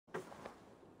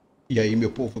E aí,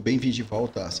 meu povo, bem-vindo de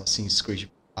volta a Assassin's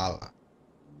Creed Valhalla.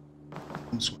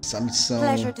 Vamos começar a missão.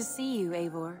 Pleasure to see you,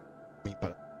 Eivor.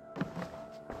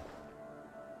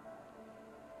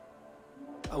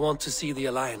 I want to see the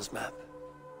Alliance map.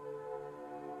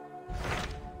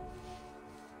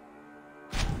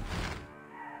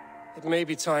 It may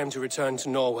be time to return to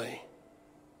Norway.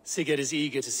 Sigurd is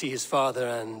eager to see his father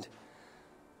and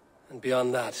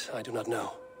beyond that, I do not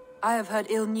know. I have heard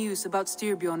ill news about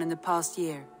Styrbjorn in the past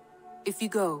year. If you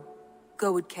go,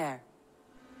 go with care.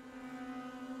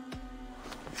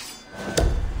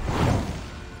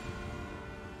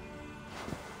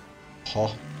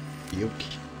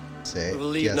 We will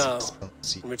leave now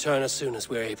and return as soon as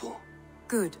we're able.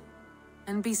 Good.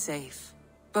 And be safe.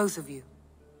 Both of you.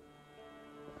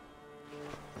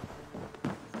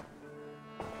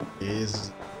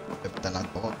 Esse deve estar na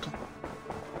doca.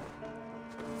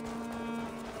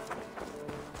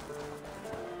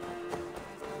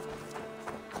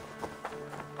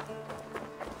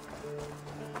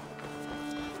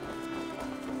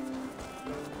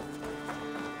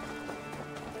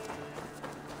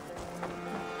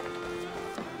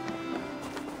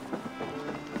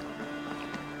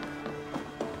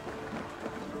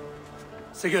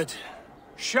 Sigurd.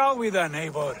 Shall we then,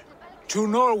 Eivor? To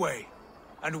Norway,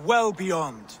 and well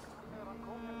beyond.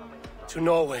 To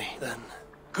Norway, then.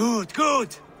 Good,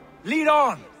 good! Lead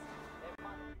on!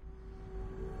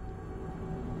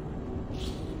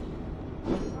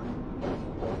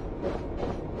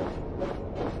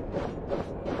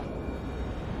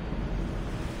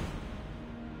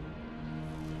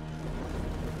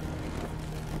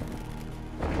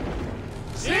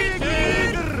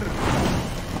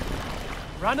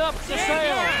 Run up the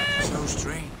sail! So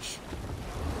strange.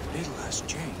 Little has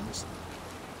changed,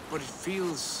 but it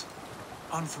feels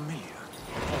unfamiliar.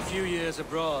 A few years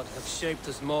abroad have shaped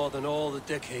us more than all the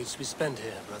decades we spent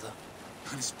here, brother.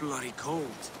 And it's bloody cold.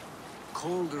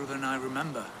 Colder than I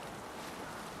remember.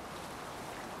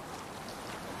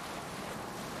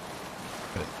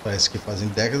 Parece que fazem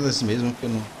décadas mesmo que eu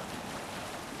não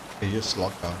vejo esse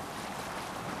local.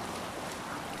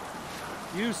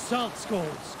 You salt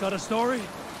skulls, got a story?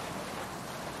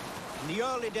 In the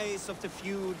early days of the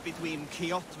feud between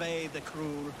Coloca-te the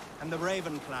Cruel and the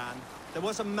Raven clan, there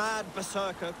was a mad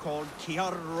berserker called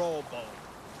Robo.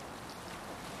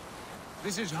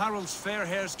 This is Harald's fair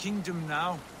hair's kingdom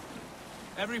now.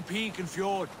 Every peak and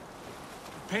fjord.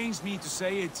 It pains me to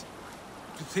say it,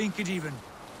 to think it even.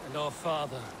 And our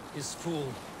father is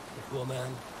fool, the poor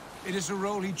man. It is a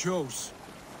role he chose.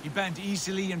 He bent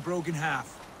easily and broke in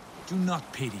half. Do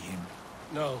not pity him.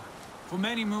 No. For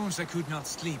many moons I could not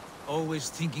sleep, always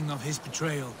thinking of his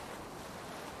betrayal.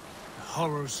 The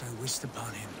horrors I wished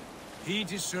upon him. He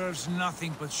deserves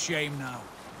nothing but shame now.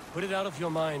 Put it out of your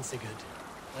mind, Sigurd.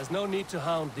 There's no need to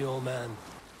hound the old man.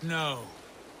 No.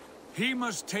 He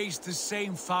must taste the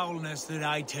same foulness that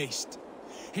I taste.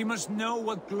 He must know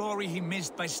what glory he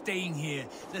missed by staying here,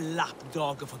 the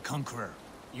lapdog of a conqueror.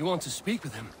 You want to speak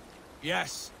with him?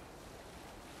 Yes.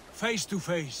 Face to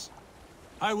face.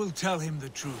 I will tell him the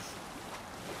truth.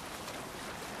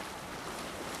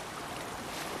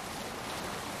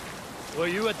 Were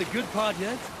you at the good part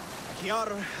yet?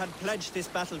 Kiar had pledged his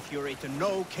battle fury to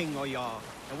no king or jarl,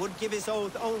 and would give his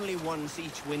oath only once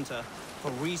each winter, for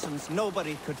reasons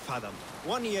nobody could fathom.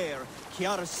 One year,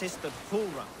 Kiar's sister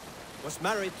Fulra was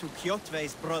married to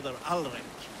Kjotve's brother Alrek,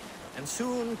 and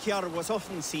soon Kiar was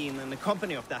often seen in the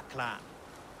company of that clan.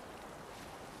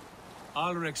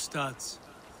 Alrekstad.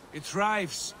 It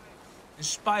thrives. In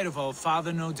spite of our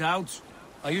father, no doubt.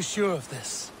 Are you sure of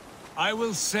this? I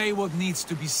will say what needs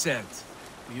to be said.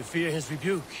 Do you fear his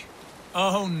rebuke?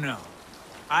 Oh no.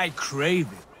 I crave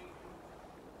it.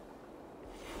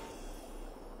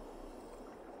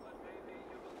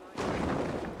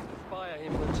 Inspire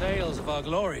him with tales of our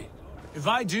glory. If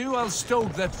I do, I'll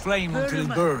stoke that flame until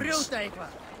it burns.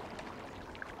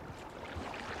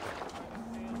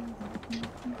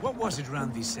 What was it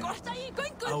Randi said?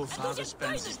 Our father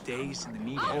spends his days in the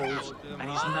mead halls and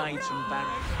his nights on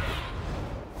barracks.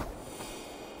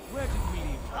 Where did we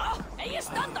leave?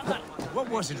 What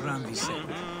was it Randi said?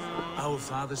 Our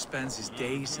father spends his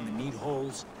days in the mead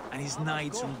halls and his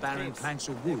nights on barren planks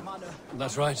of wood.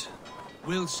 That's right.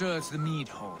 We'll search the mead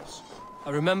halls.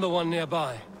 I remember one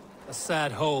nearby. A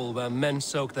sad hole where men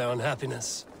soak their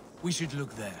unhappiness. We should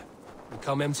look there. We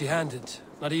come empty-handed.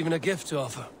 Not even a gift to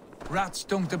offer. Rats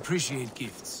don't appreciate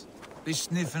gifts. They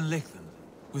sniff and lick them,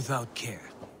 without care.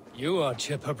 You are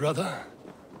chipper, brother.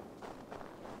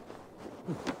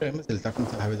 Mas ele tá com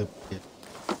muita raiva do poder.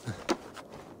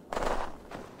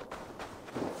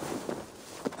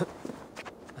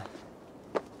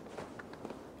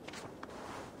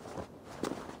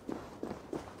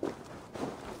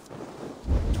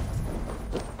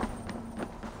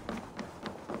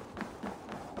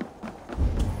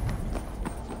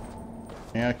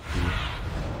 É aqui.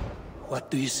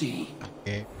 What do you see?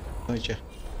 É. Durante.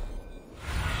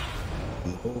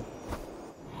 No.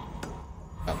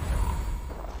 Tá.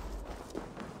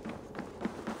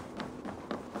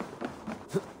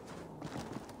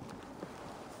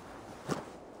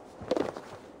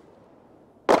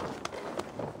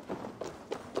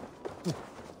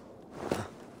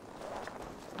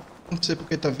 Não sei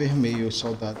porque tá vermelho o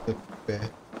soldado aqui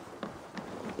perto.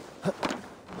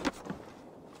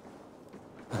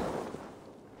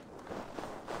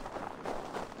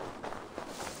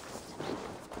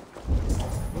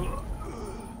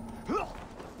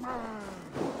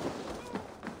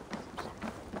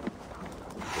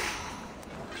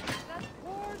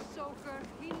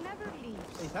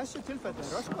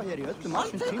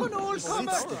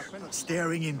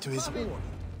 Staring into his horn.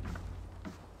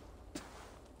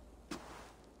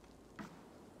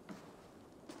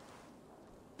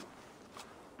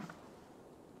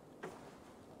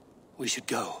 We should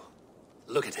go.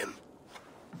 Look at him.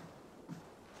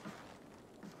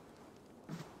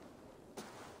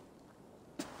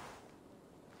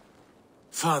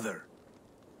 Father.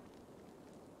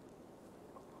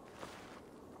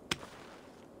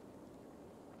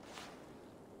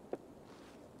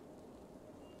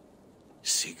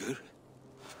 Sigurd?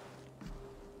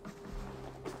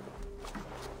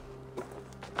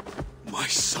 My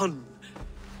son,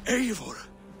 Eivor!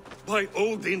 By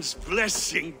Odin's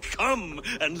blessing, come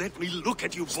and let me look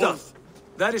at you both!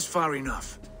 That is far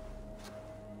enough.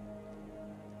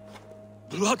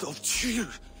 Blood of Tyr!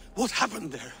 What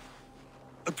happened there?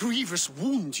 A grievous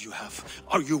wound you have.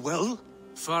 Are you well?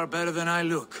 Far better than I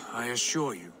look, I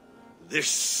assure you.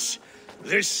 This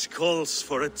calls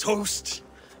for a toast.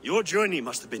 Your journey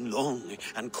must have been long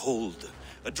and cold.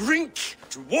 A drink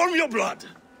to warm your blood!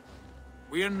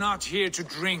 We are not here to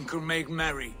drink or make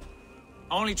merry.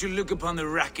 Only to look upon the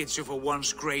wreckage of a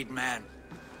once great man.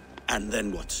 And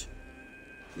then what?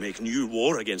 Make new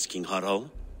war against King Harald?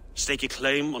 Stake a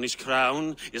claim on his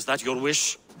crown? Is that your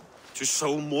wish? To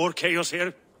sow more chaos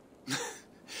here?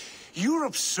 You're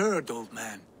absurd, old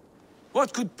man.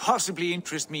 What could possibly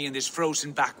interest me in this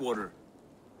frozen backwater?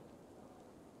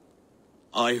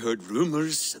 I heard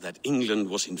rumors that England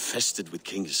was infested with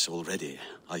kings already.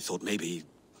 I thought maybe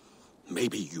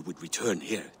you would return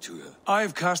here to...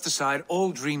 I've cast aside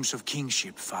all dreams of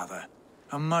kingship, father.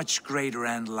 A much greater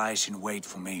end lies in wait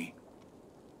for me.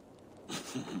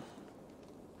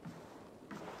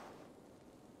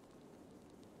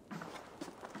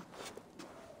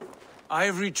 I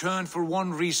have returned for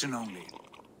one reason only.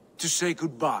 To say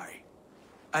goodbye.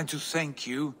 And to thank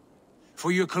you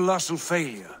for your colossal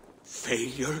failure.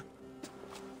 Failure?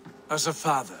 As a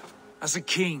father, as a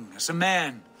king, as a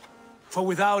man. For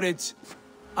without it,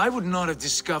 I would not have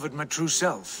discovered my true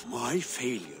self. My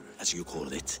failure, as you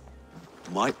call it.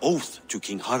 My oath to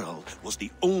King Harald was the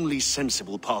only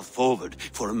sensible path forward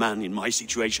for a man in my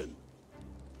situation.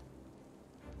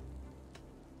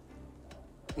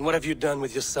 And what have you done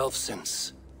with yourself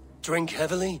since? Drink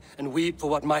heavily and weep for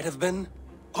what might have been?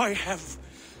 I have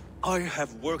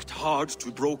worked hard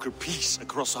to broker peace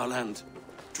across our land.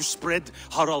 To spread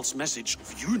Harald's message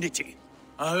of unity.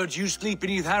 I heard you sleep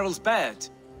beneath Harald's bed.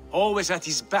 Always at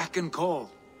his beck and call.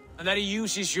 And that he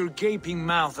uses your gaping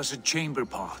mouth as a chamber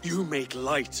pot. You make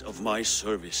light of my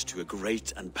service to a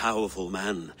great and powerful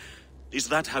man. Is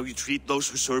that how you treat those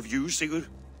who serve you, Sigurd?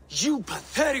 You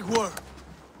pathetic worm!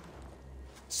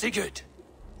 Sigurd,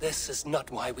 this is not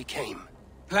why we came.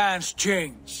 Plans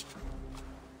change.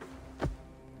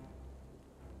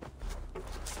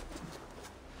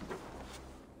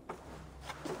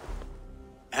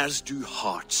 As do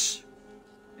hearts.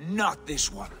 Not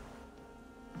this one.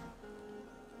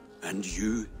 And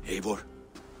you, Eivor?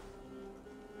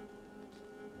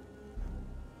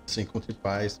 Se encontre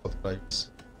paz, volta pra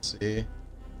você.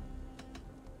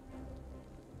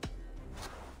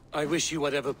 I wish you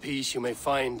whatever peace you may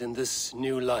find in this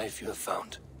new life you have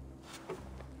found.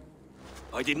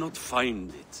 I did not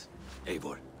find it,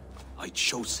 Eivor. I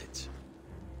chose it.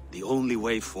 The only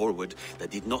way forward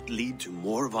that did not lead to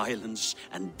more violence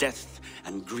and death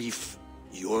and grief.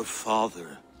 Your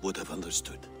father would have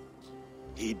understood.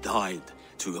 He died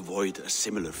to avoid a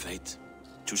similar fate.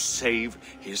 To save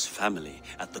his family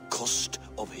at the cost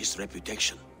of his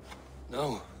reputation.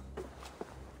 No.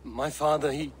 My father,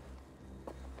 he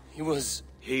was...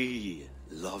 He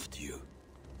loved you.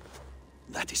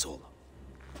 That is all.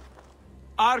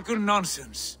 Archer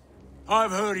nonsense.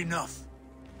 I've heard enough.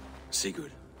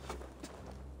 Sigurd,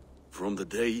 from the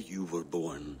day you were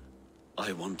born,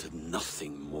 I wanted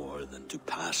nothing more than to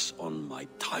pass on my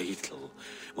title,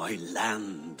 my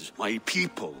land, my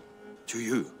people, to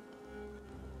you.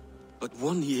 But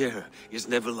 1 year is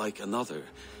never like another,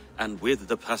 and with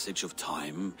the passage of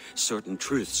time, certain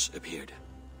truths appeared.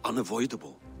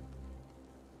 Unavoidable.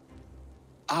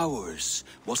 Ours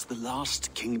was the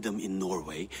last kingdom in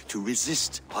Norway to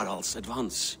resist Harald's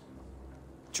advance.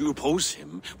 To oppose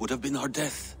him would have been our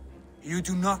death. You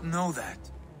do not know that.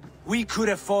 We could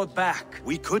have fought back.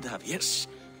 We could have, yes,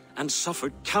 and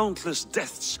suffered countless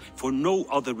deaths for no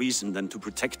other reason than to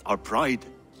protect our pride.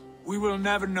 We will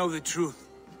never know the truth,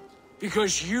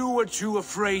 because you were too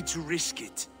afraid to risk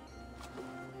it.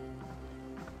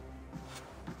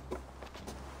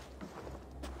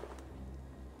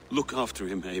 Look after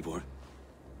him, Eivor.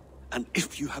 And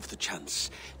if you have the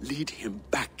chance, lead him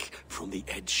back from the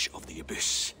edge of the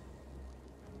abyss.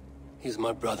 He's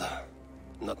my brother,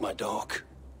 not my dog.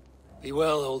 Be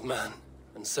well, old man,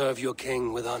 and serve your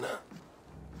king with honor.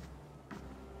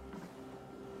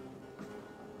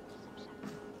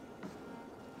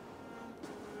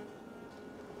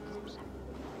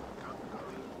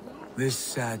 This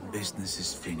sad business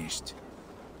is finished.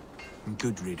 And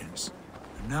good riddance.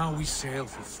 And now we sail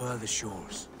for further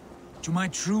shores. To my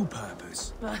true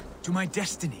purpose. To my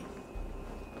destiny.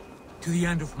 To the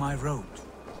end of my road.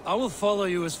 I will follow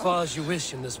you as far as you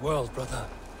wish in this world, brother.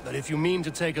 But if you mean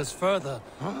to take us further,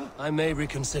 I may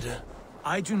reconsider.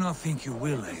 I do not think you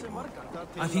will, Eivor.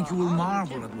 I think you will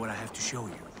marvel at what I have to show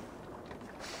you.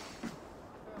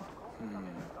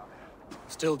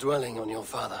 Still dwelling on your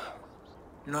father.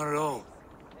 Not at all.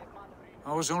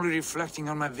 I was only reflecting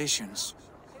on my visions,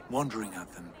 wondering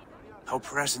at them. How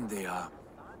present they are,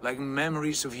 like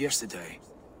memories of yesterday.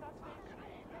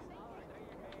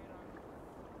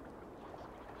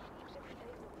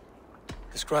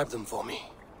 Describe them for me,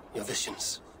 your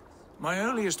visions. My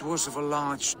earliest was of a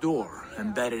large door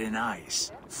embedded in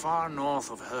ice, far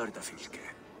north of Herdafylke.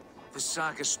 The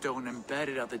saga stone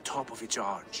embedded at the top of its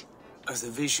arch. As the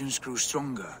visions grew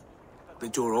stronger, the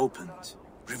door opened,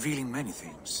 revealing many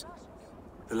things.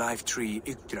 The life tree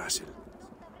Yggdrasil,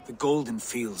 the golden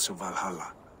fields of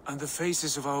Valhalla, and the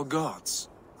faces of our gods,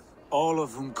 all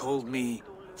of whom called me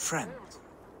friend,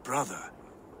 brother,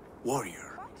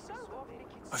 warrior.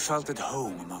 I felt at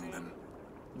home among them,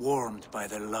 warmed by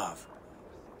their love.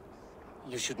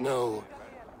 You should know,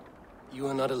 you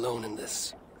are not alone in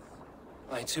this.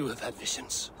 I too have had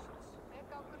visions.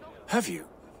 Have you?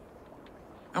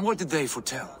 And what did they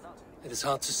foretell? It is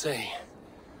hard to say.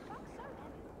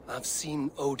 I've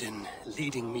seen Odin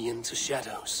leading me into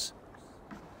shadows.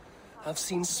 I've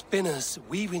seen spinners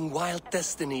weaving wild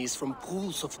destinies from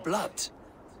pools of blood.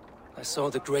 I saw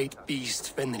the great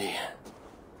beast Fenrir,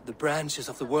 the branches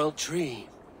of the world tree,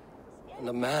 and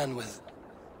a man with...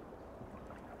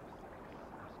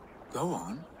 Go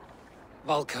on.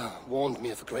 Valka warned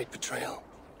me of a great betrayal.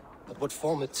 But what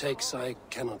form it takes, I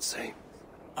cannot say.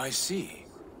 I see.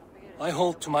 I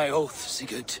hold to my oath,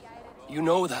 Sigurd. You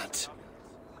know that.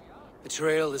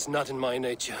 Betrayal is not in my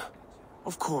nature.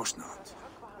 Of course not.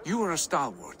 You are a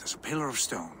stalwart as a pillar of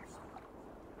stone.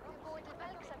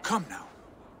 Come now.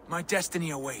 My destiny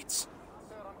awaits.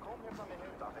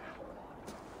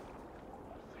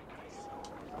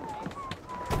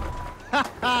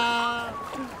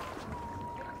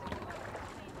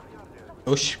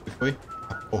 Oxi, o que foi?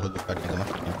 A porra do carinha na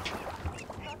frente.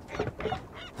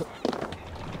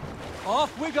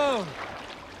 Off we go!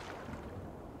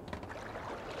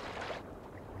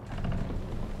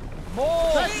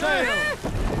 More sail!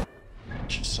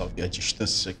 Deixa eu só ver a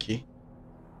distância aqui.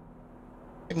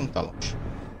 Não tá longe.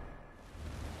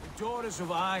 The daughters of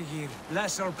Aegir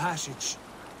bless our passage.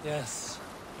 Yes.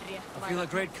 I feel a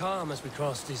great calm as we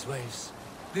cross these waves.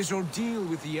 This ordeal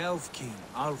with the Elf King,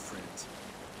 Alfred.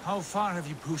 How far have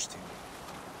you pushed him?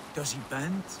 Does he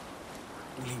bend?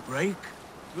 Will he break?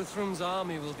 Guthrum's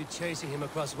army will be chasing him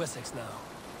across Wessex now.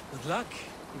 With luck,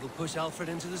 he will push Alfred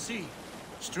into the sea.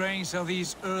 Strange how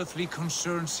these earthly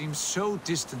concerns seem so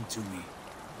distant to me.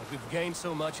 But we've gained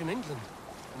so much in England,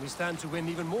 and we stand to win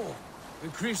even more. The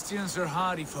Christians are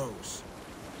hardy foes.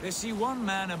 They see one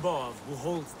man above who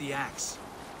holds the axe.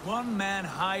 One man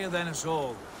higher than us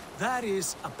all. That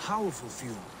is a powerful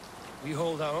fuel. We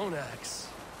hold our own axe.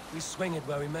 We swing it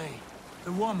where we may.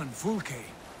 The woman, Fulke.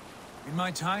 In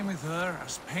my time with her,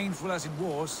 as painful as it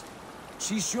was,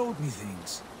 she showed me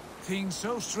things. Things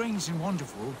so strange and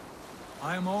wonderful,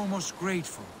 I am almost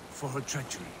grateful for her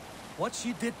treachery. What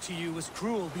she did to you was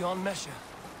cruel beyond measure.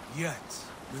 Yet,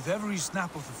 with every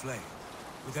snap of the flame,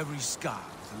 with every scar,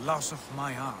 the loss of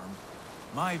my arm,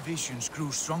 my visions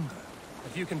grew stronger.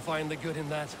 If you can find the good in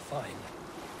that, fine.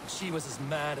 But she was as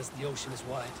mad as the ocean is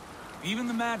wide. Even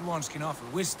the mad ones can offer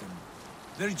wisdom.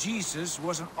 Their Jesus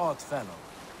was an odd fellow.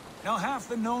 Now half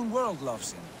the known world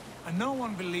loves him. And no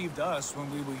one believed us when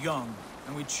we were young,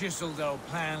 and we chiseled our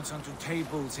plans onto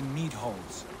tables in meat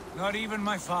halls. Not even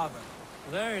my father.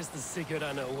 There's the secret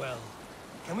I know well.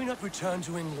 Can we not return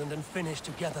to England and finish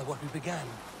together what we began?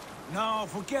 No,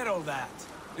 forget all that.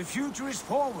 The future is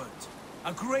forward.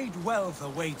 A great wealth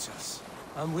awaits us.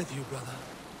 I'm with you, brother.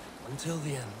 Until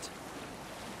the end.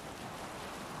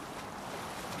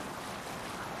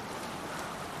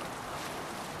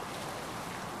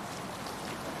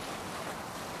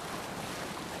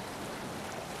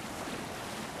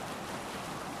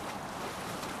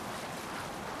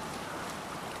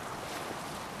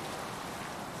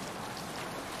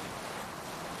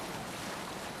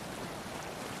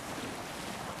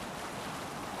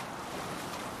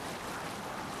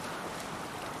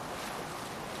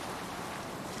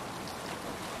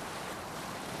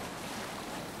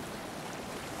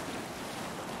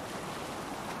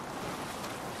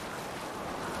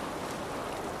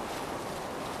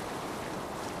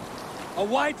 A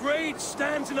white rage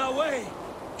stands in our way.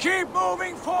 Keep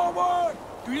moving forward!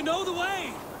 Do you know the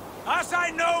way? As I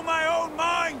know my own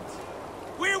mind!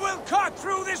 We will cut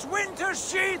through this winter's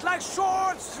sheet like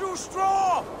swords through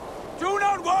straw! Do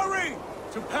not worry!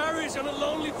 To perish on a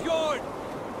lonely fjord.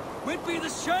 We'd be the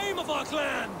shame of our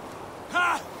clan.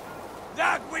 Ha!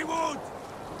 That we would!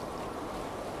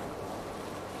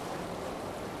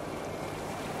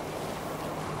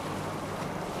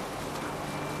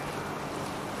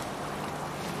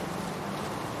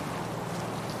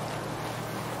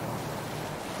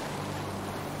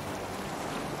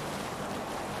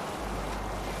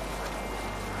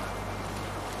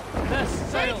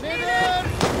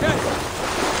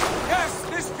 Yes,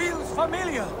 this feels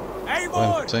familiar.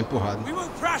 Eivor, Só empurrado. we will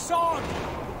press on.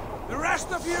 The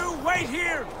rest of you, wait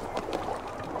here.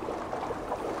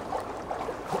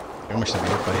 Mas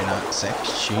também eu parei na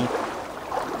certinho.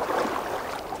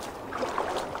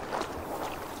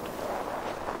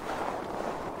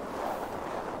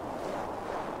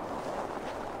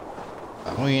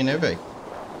 Tá ruim, né, velho?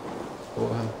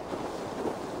 Porra.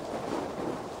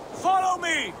 Follow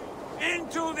me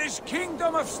into this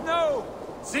kingdom of snow.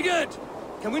 Sigurd,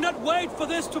 can we not wait for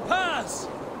this to pass?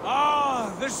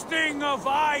 Ah, the sting of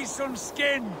ice on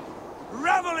skin.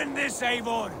 Revel in this,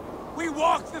 Eivor. We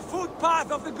walk the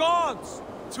footpath of the gods.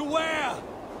 To where?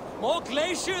 More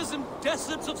glaciers and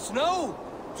deserts of snow?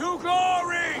 To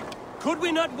glory! Could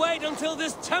we not wait until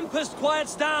this tempest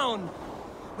quiets down?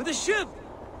 With a ship,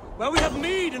 where we have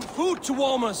meat and food to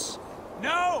warm us.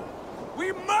 No!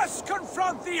 We must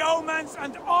confront the omens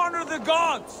and honor the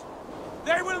gods!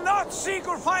 They will not seek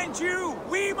or find you!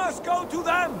 We must go to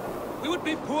them! We would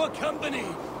be poor company,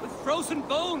 with frozen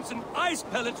bones and ice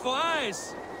pellets for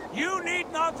eyes. You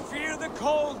need not fear the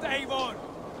cold, Eivor.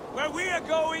 Where we are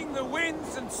going, the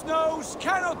winds and snows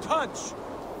cannot touch.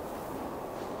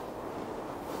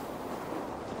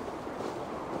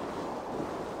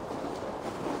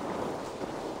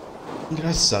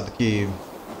 Engraçado que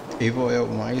Eivor é o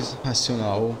mais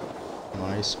racional,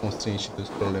 mais consciente dos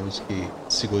problemas que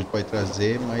Sigurd pode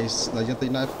trazer, mas não adianta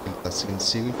de nada porque ele está seguindo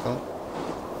Sigurd, então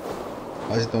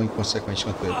quase tão inconsequente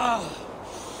quanto ele.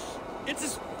 It's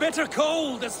as bitter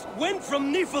cold as wind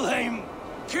from Niflheim.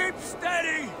 Keep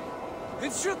steady!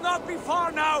 It should not be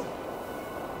far now!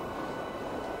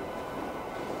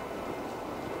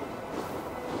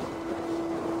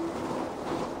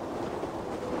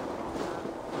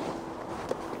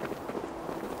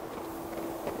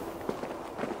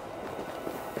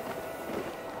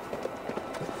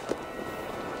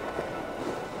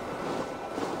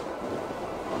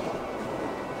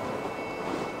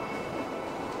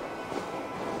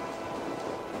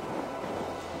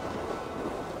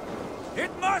 It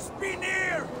must be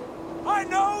near! I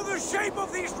know the shape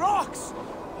of these rocks!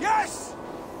 Yes!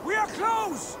 We are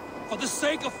close! For the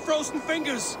sake of frozen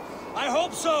fingers, I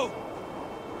hope so.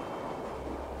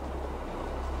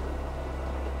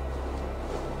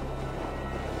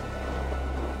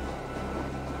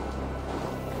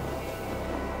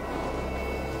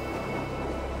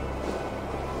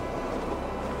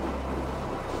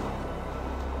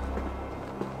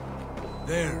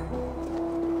 There.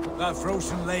 That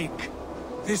frozen lake.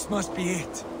 This must be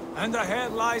it. And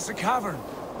ahead lies a cavern.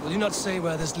 Will you not say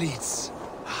where this leads?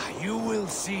 You will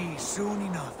see soon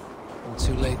enough.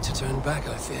 Too late to turn back,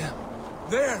 I fear.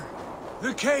 There!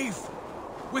 The cave!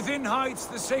 Within hides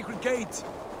the sacred gate.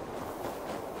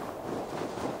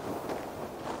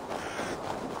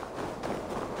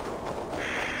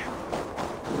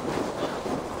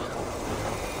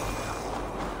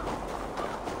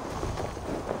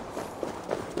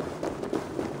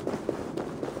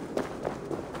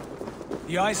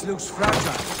 The ice looks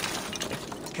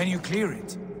fragile. Can you clear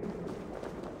it?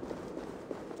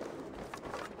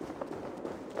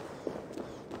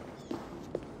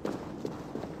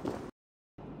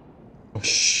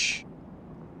 Oxi.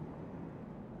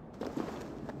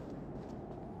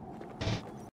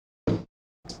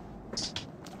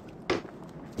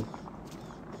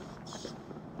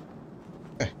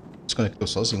 Desconectou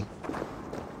sozinho.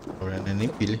 Agora não é nem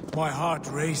pilha. My heart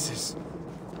races.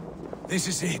 This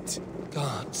is it.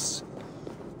 Gods.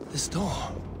 This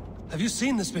door. Have you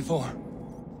seen this before?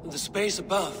 The space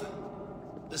above.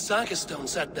 The saga stone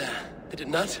sat there, did it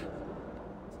not?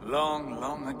 Long,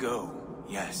 long ago,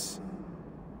 yes.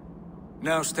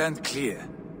 Now stand clear.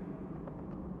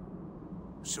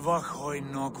 Svachoi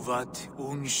nogvat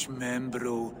uns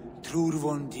membro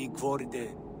trurvondi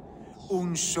gvorde.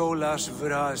 Un solas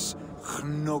vras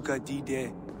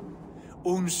gnokadide.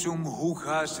 Unsum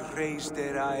huchas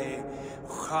reisterae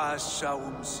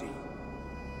chasaumsi.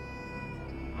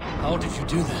 How did you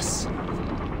do this?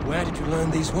 Where did you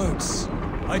learn these words?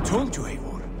 I told you,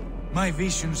 Eivor. My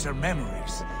visions are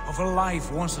memories of a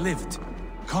life once lived.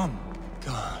 Come.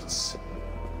 Gods.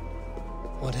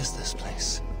 What is this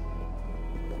place?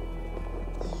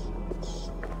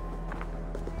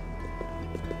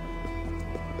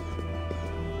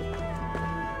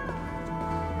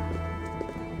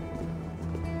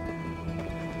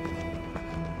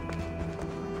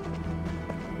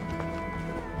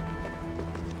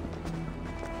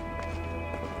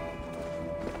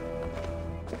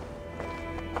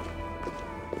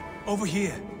 Over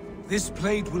here. This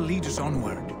blade will lead us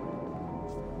onward.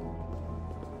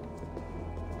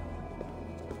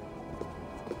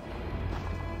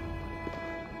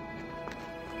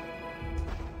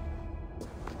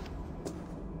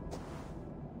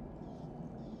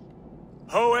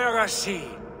 Hoerasi!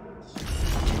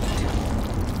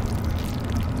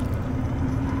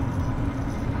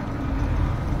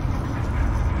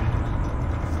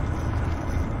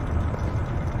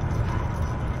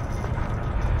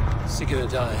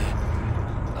 Sigurd,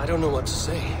 I don't know what to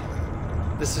say.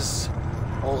 This is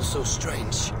all so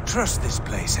strange. Trust this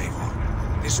place,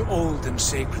 Eivor. This old and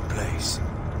sacred place.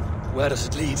 Where does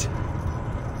it lead?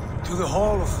 To the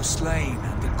Hall of the Slain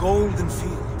and the Golden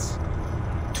Fields.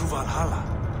 To Valhalla.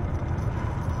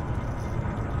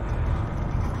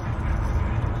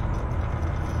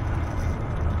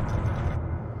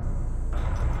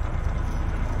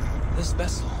 This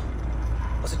vessel,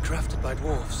 was it crafted by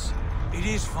dwarves? It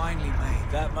is finely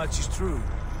made, that much is true.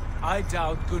 I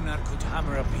doubt Gunnar could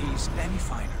hammer a piece any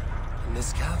finer. In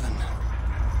this cavern,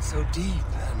 so deep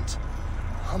and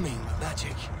humming with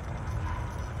magic.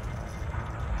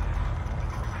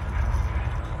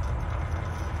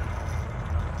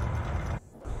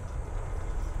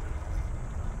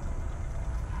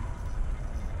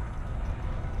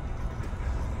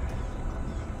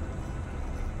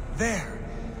 There,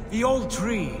 the old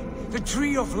tree, the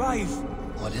tree of life.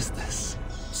 What is this?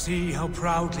 See how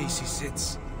proudly she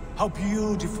sits, how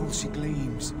beautiful she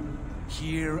gleams.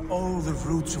 Here all the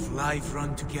roots of life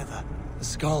run together. The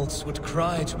Skalds would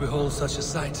cry to behold such a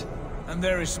sight. And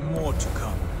there is more to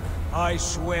come. I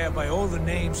swear by all the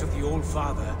names of the Old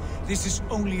Father, this is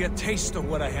only a taste of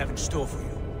what I have in store for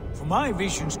you. For my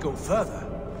visions go further,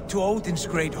 to Odin's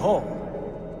Great Hall.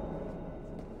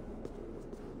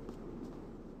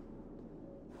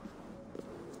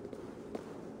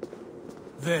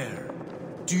 There.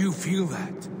 Do you feel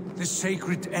that? The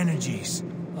sacred energies.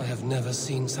 I have never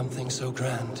seen something so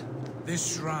grand.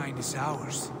 This shrine is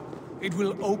ours. It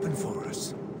will open for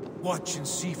us. Watch and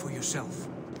see for yourself.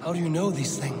 How do you know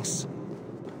these things?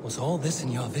 Was all this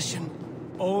in your vision?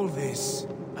 All this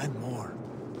and more.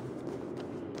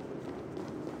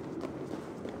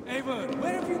 Eivor,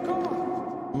 where have you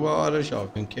gone? Bora,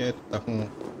 jovem, que tá com...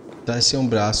 Tá sem um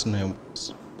braço, né?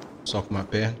 Só com uma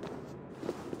perna.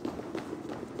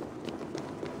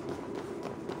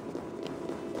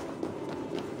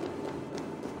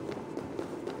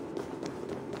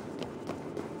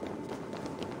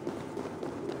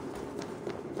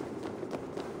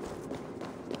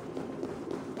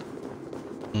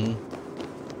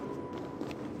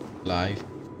 Live.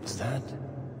 Is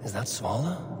that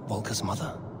Svala, Volka's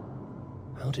mother?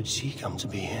 How did she come to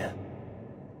be here?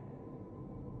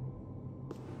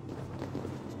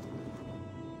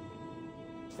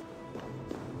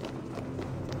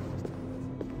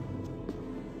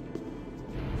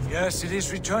 Yes, it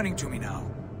is returning to me now.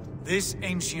 This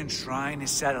ancient shrine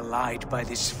is set alight by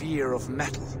the sphere of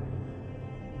metal.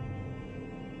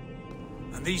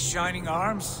 And these shining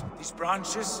arms, these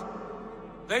branches,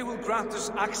 they will grant us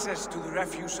access to the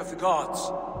refuse of the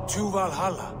gods, to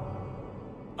Valhalla.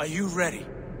 Are you ready?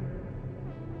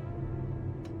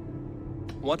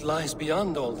 What lies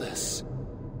beyond all this?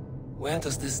 Where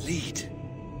does this lead?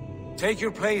 Take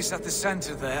your place at the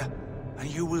center there, and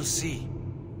you will see.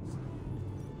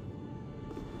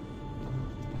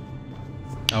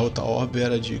 A outra orbe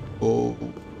era de cor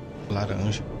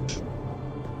laranja.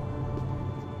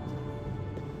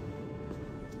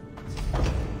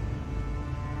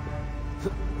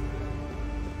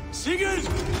 Sigurd!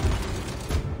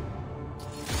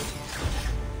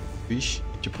 Vixe,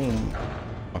 tipo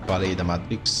uma baleia da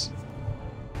Matrix.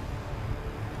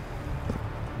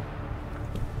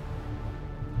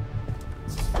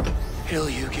 Hill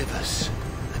you give us,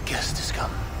 the guest has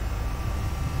come.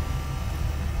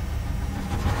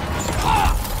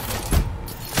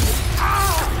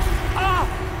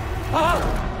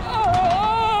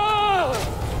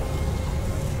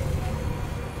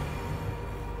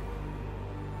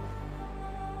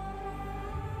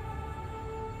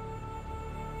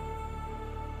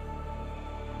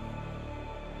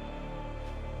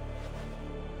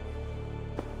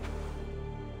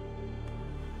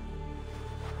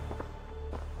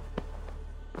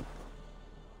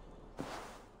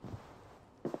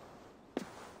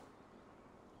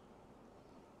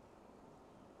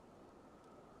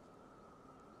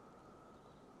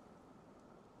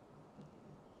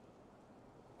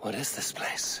 What is this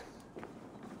place?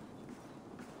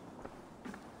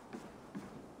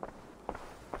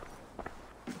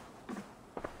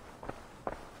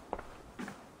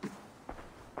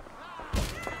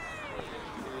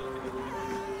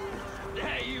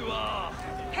 There you are!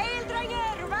 Hail,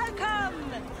 Dranger!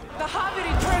 Welcome! The Havi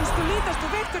returns to lead us to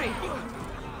victory!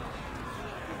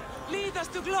 Lead us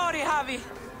to glory, Havi!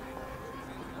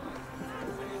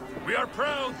 We are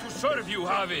proud to serve you,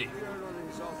 Havi!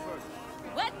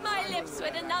 Wet my lips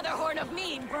with another horn of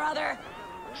mead, brother!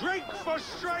 Drink for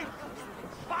strength!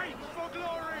 Fight for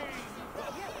glory!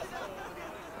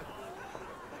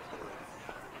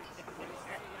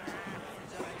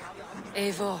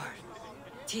 Eivor,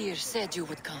 Tyr said you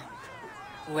would come.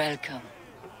 Welcome.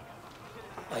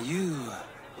 Are you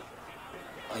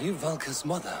Valka's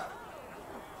mother?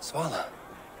 Svala?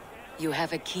 You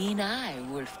have a keen eye,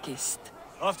 Wolf-Kissed.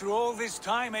 After all this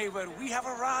time, Eivor, we have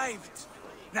arrived.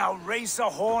 Now raise a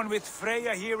horn with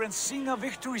Freya here and sing a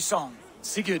victory song.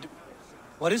 Sigurd,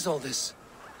 what is all this?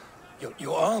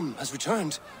 Your arm has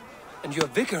returned, and your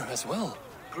vigor as well.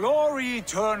 Glory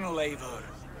eternal, Eivor.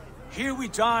 Here we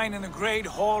dine in the great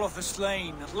hall of the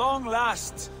slain, at long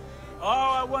last. Oh,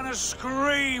 I want to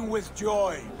scream with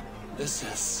joy. This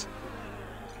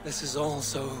is all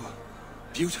so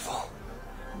beautiful.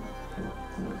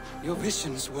 Your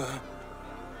visions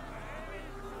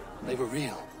they were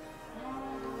real.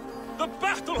 The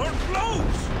battle horn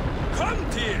blows! Come,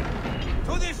 Tyr!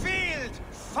 To the field!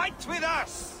 Fight with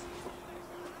us!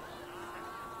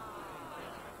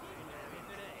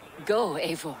 Go,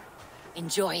 Eivor.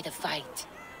 Enjoy the fight.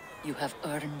 You have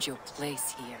earned your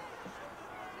place here.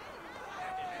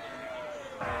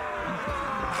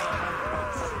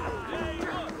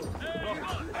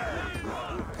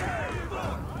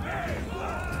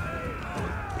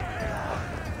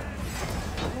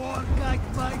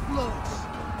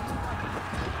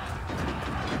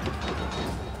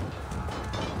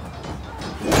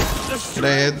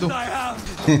 Credo. Ah,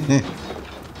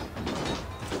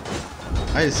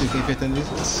 eles ficam enfrentando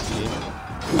isso.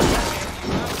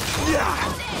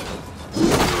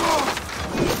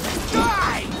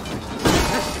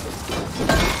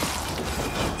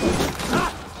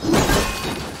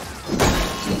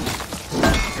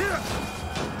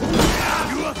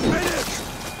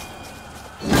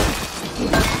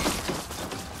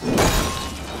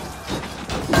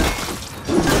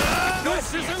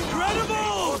 This is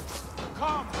incredible!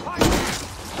 Come, fight!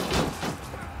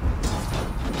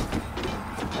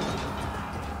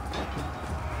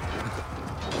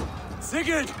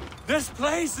 Sigurd, this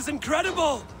place is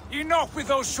incredible! Enough with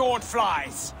those short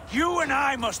flies. You and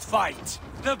I must fight.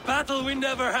 The battle we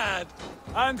never had.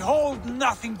 And hold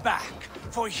nothing back,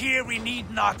 for here we need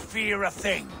not fear a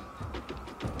thing.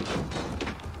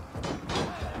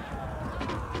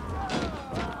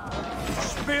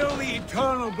 Spill the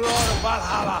eternal blood of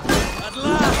Valhalla. At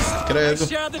last, Credo. we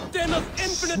share the din of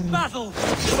infinite battle.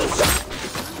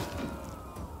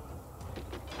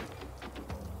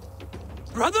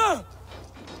 Brother!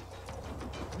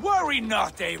 Worry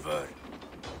not, Eivor.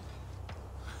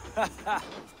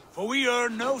 For we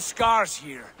earn no scars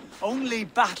here, only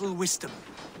battle wisdom.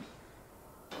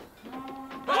 The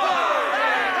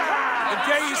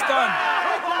day is done.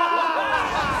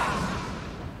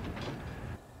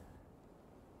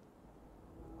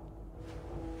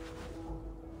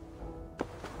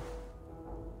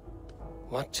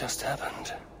 What just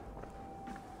happened?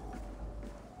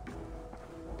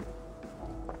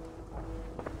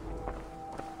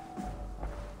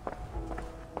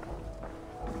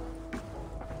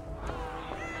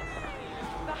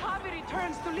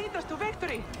 returns to lead us to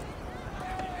victory.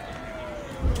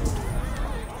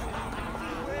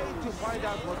 The way to find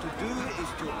out what to do is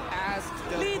to ask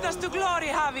the... Lead us to glory,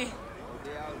 Javi.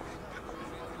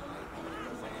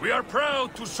 We are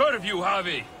proud to serve you,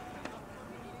 Javi.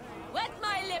 Wet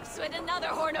my lips with another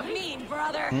horn of mead,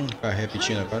 brother. Tá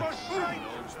repetindo agora.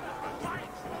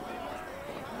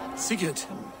 Sigurd,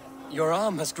 your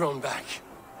arm has grown back.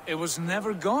 It was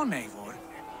never gone, Eivor.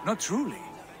 Not truly.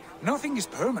 Nothing is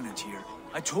permanent here.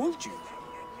 I told you.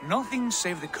 Nothing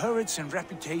save the courage and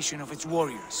reputation of its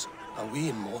warriors. Are we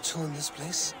immortal in this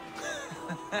place?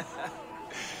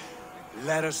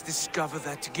 Let us discover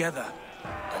that together.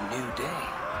 A new day.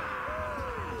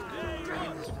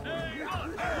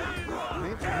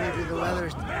 Maybe the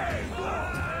weather's...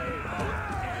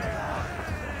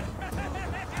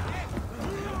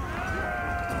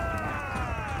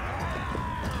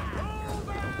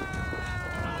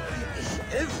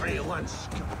 Everyone's...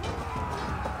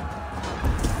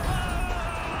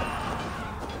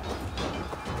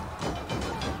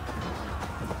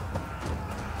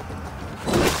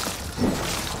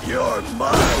 You're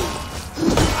mine!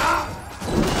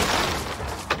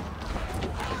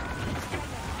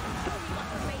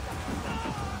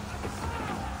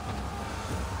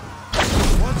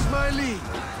 What's my lead?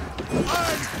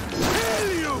 I kill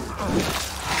you!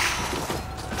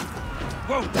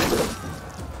 Whoa!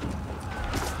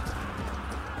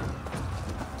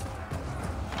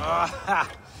 Aha!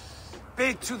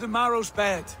 Bit to the marrow's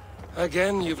bed.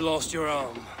 Again, you've lost your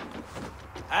arm.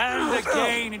 And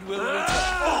again it will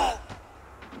return.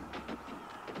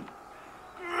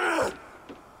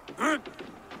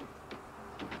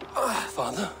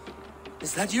 Father,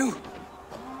 is that you?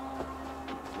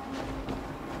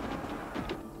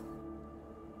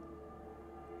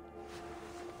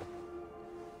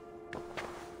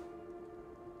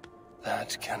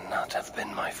 That cannot have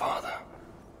been my father.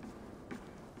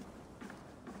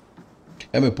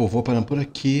 Meu povo, vou parando por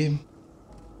aqui.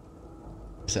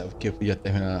 Sabe que eu podia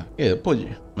terminar. Eu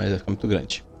podia, mas vai ficar muito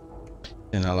grande.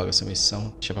 Terminar logo essa missão,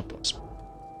 deixa pra próxima.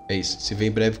 É isso. Se vê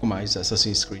em breve com mais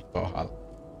Assassin's Creed Valhalla.